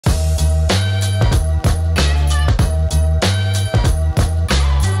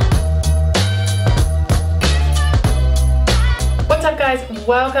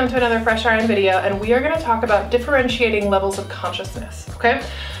welcome to another Fresh Iron video, and we are going to talk about differentiating levels of consciousness, okay?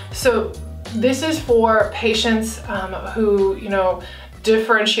 So this is for patients who,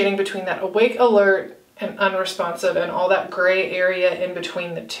 differentiating between that awake, alert, and unresponsive and all that gray area in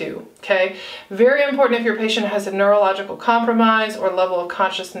between the two, okay? Very important if your patient has a neurological compromise or level of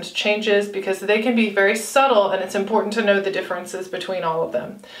consciousness changes, because they can be very subtle and it's important to know the differences between all of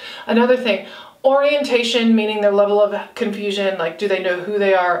them. Another thing, orientation, meaning their level of confusion, like do they know who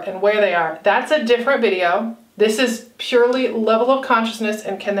they are and where they are. That's a different video. This is purely level of consciousness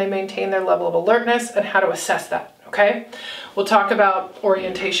and can they maintain their level of alertness and how to assess that, okay? We'll talk about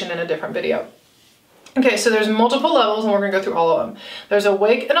orientation in a different video. Okay, so there's multiple levels and we're gonna go through all of them. There's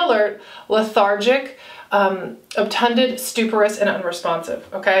awake and alert, lethargic, obtunded, stuporous, and unresponsive,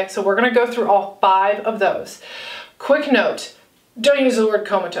 okay? So we're gonna go through all 5 of those. Quick note, don't use the word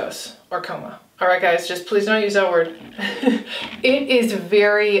comatose or coma. All right, guys, just please don't use that word. It is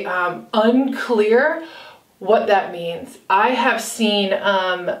very unclear what that means. I have seen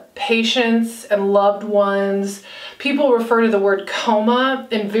patients and loved ones, people refer to the word coma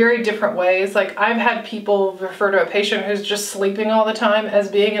in very different ways. Like I've had people refer to a patient who's just sleeping all the time as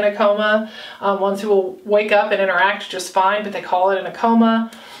being in a coma, ones who will wake up and interact just fine, but they call it in a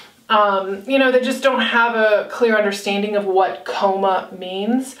coma. They just don't have a clear understanding of what coma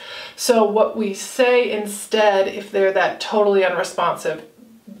means. So what we say instead, if they're that totally unresponsive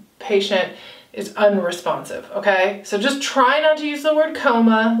patient, is unresponsive, okay? So just try not to use the word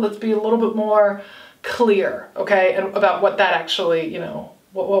coma. Let's be a little bit more clear, okay? And about what that actually,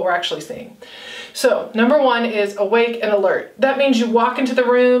 what we're actually seeing. So number 1 is awake and alert. That means you walk into the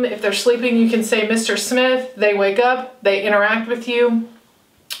room. If they're sleeping, you can say, Mr. Smith. They wake up, they interact with you,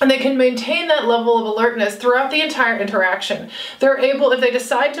 and they can maintain that level of alertness throughout the entire interaction. They're able, if they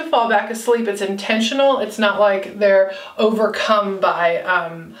decide to fall back asleep, it's intentional. It's not like they're overcome by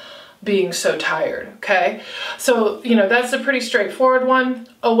being so tired, okay? So, that's a pretty straightforward one,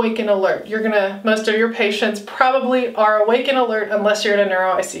 awake and alert. Most of your patients probably are awake and alert unless you're in a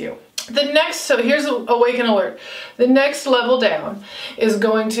neuro ICU. So here's awake and alert. The next level down is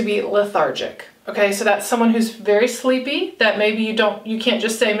going to be lethargic. Okay, so that's someone who's very sleepy, that maybe you can't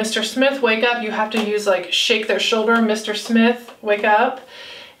just say, Mr. Smith, wake up. You have to use like shake their shoulder, Mr. Smith, wake up,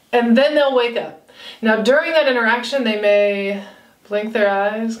 and then they'll wake up. Now during that interaction, they may blink their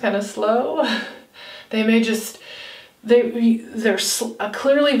eyes kind of slow. They may just, they're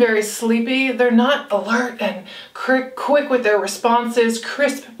clearly very sleepy. They're not alert and quick with their responses,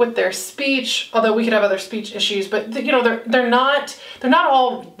 crisp with their speech, although we could have other speech issues, but they're not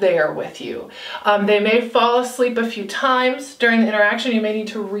all there with you. They may fall asleep a few times during the interaction. You may need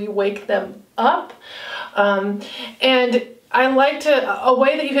to re-wake them up. And I like a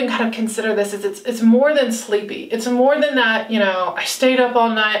way that you can kind of consider this is it's more than sleepy. It's more than that, I stayed up all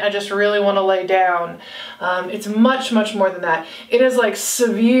night, I just really want to lay down. It's much, much more than that. It is like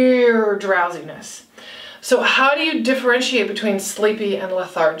severe drowsiness. So how do you differentiate between sleepy and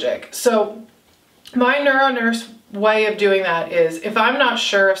lethargic? So my neuro nurse way of doing that is if I'm not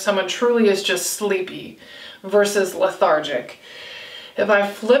sure if someone truly is just sleepy versus lethargic, if I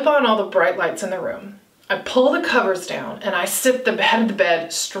flip on all the bright lights in the room, I pull the covers down and I sit the head of the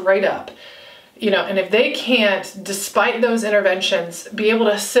bed straight up, and if they can't, despite those interventions, be able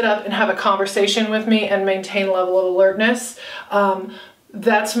to sit up and have a conversation with me and maintain a level of alertness,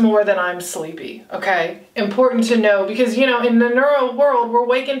 that's more than I'm sleepy, okay? Important to know because, in the neuro world, we're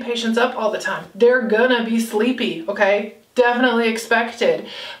waking patients up all the time. They're gonna be sleepy, okay? Definitely expected.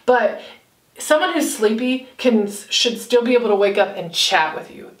 But someone who's sleepy should still be able to wake up and chat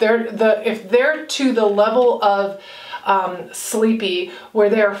with you. If they're to the level of sleepy where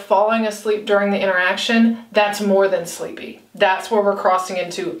they're falling asleep during the interaction, that's more than sleepy. That's where we're crossing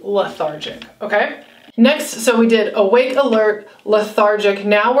into lethargic, okay? Next, so we did awake, alert, lethargic.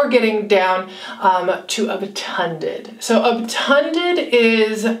 Now we're getting down to obtunded. So obtunded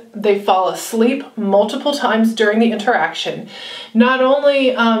is they fall asleep multiple times during the interaction. Not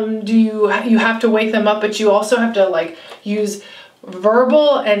only do you have to wake them up, but you also have to use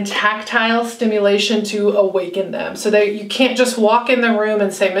verbal and tactile stimulation to awaken them. So you can't just walk in the room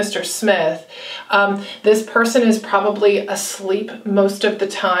and say, Mr. Smith. This person is probably asleep most of the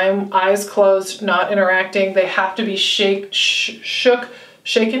time, eyes closed, not interacting. They have to be shaken,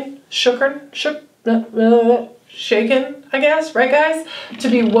 I guess, right guys? To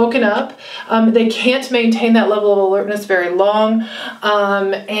be woken up. They can't maintain that level of alertness very long.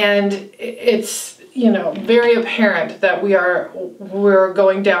 And it's very apparent that we're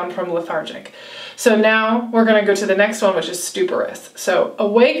going down from lethargic. So now we're going to go to the next one, which is stuporous. So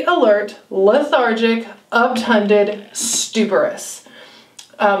awake, alert, lethargic, obtunded, stuporous.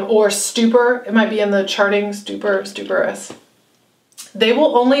 or stupor. It might be in the charting, stupor, stuporous. They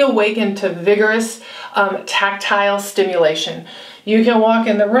will only awaken to vigorous tactile stimulation. You can walk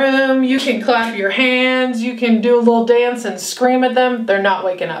in the room, you can clap your hands, you can do a little dance and scream at them. They're not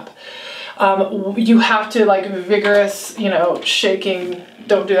waking up. You have to like vigorous, you know, shaking.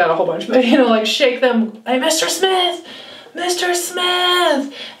 Don't do that a whole bunch, but you know, like shake them. Hey, Mr. Smith, Mr.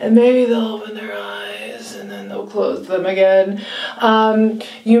 Smith, and maybe they'll open their eyes and then they'll close them again.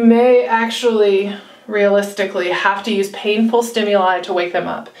 You may actually realistically have to use painful stimuli to wake them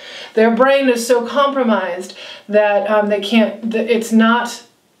up. Their brain is so compromised that they can't, it's not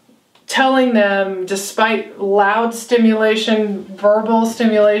telling them, despite loud stimulation, verbal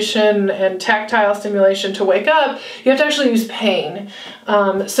stimulation, and tactile stimulation to wake up, you have to actually use pain.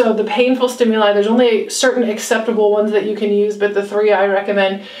 So the painful stimuli, there's only certain acceptable ones that you can use, but the three I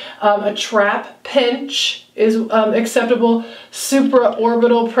recommend, a trap pinch is acceptable.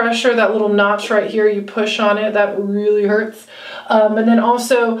 Supraorbital pressure, that little notch right here, you push on it, that really hurts. And then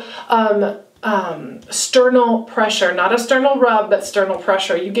also sternal pressure, not a sternal rub, but sternal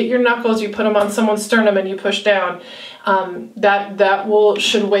pressure. You get your knuckles, you put them on someone's sternum and you push down. That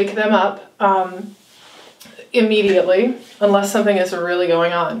should wake them up immediately, unless something is really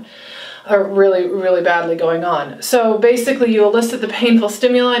going on, or really, really badly going on. So basically you elicit the painful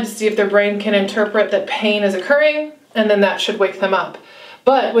stimuli to see if their brain can interpret that pain is occurring, and then that should wake them up.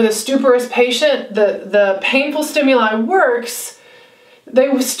 But with a stuporous patient, the painful stimuli works.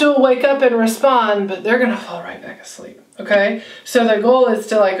 They still wake up and respond, but they're gonna fall right back asleep, okay? So the goal is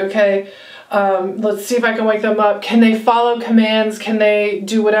to like, okay, let's see if I can wake them up. Can they follow commands? Can they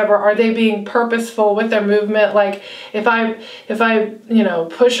do whatever? Are they being purposeful with their movement? Like if I, you know,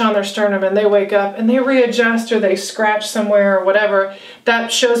 push on their sternum and they wake up and they readjust or they scratch somewhere or whatever,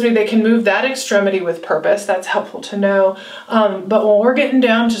 that shows me they can move that extremity with purpose. That's helpful to know. But when we're getting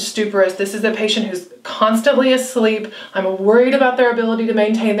down to stuporous, this is a patient who's constantly asleep. I'm worried about their ability to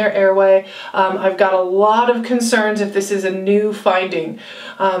maintain their airway. I've got a lot of concerns if this is a new finding.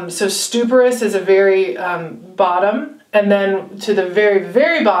 So stuporous is a very bottom, and then to the very,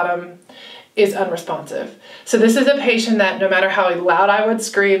 very bottom is unresponsive. So this is a patient that no matter how loud I would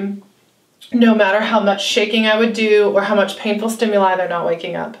scream, no matter how much shaking I would do or how much painful stimuli, they're not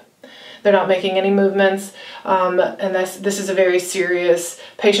waking up. They're not making any movements, and this is a very serious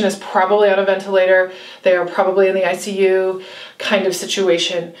patient. Is probably on a ventilator. They are probably in the ICU kind of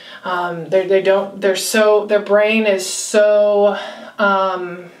situation. Their brain is so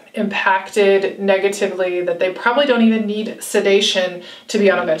impacted negatively that they probably don't even need sedation to be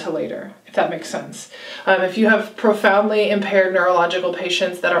on a ventilator, if that makes sense. If you have profoundly impaired neurological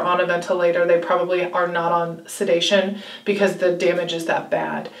patients that are on a ventilator, they probably are not on sedation because the damage is that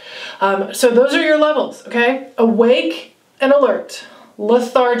bad. So those are your levels, okay? Awake and alert,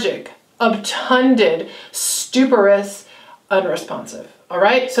 lethargic, obtunded, stuporous, unresponsive. All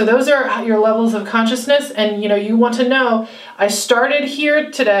right, so those are your levels of consciousness, and you know, you want to know, I started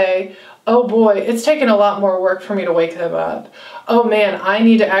here today, oh boy, it's taken a lot more work for me to wake them up. Oh man, I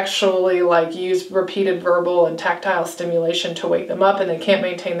need to actually like use repeated verbal and tactile stimulation to wake them up, and they can't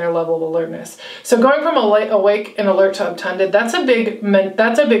maintain their level of alertness. So going from awake and alert to obtunded, that's a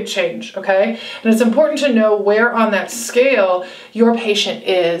big change, okay? And it's important to know where on that scale your patient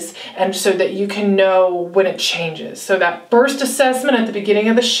is, and so that you can know when it changes. So that first assessment at the beginning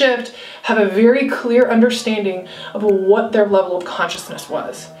of the shift, have a very clear understanding of what their level of consciousness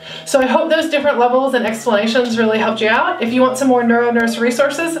was. So I hope those different levels and explanations really helped you out. If you want some more NeuroNurse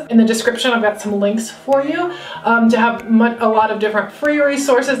resources, in the description I've got some links for you to have a lot of different free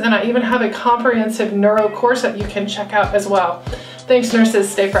resources, and I even have a comprehensive neuro course that you can check out as well. Thanks, nurses.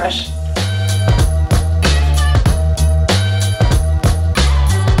 Stay fresh.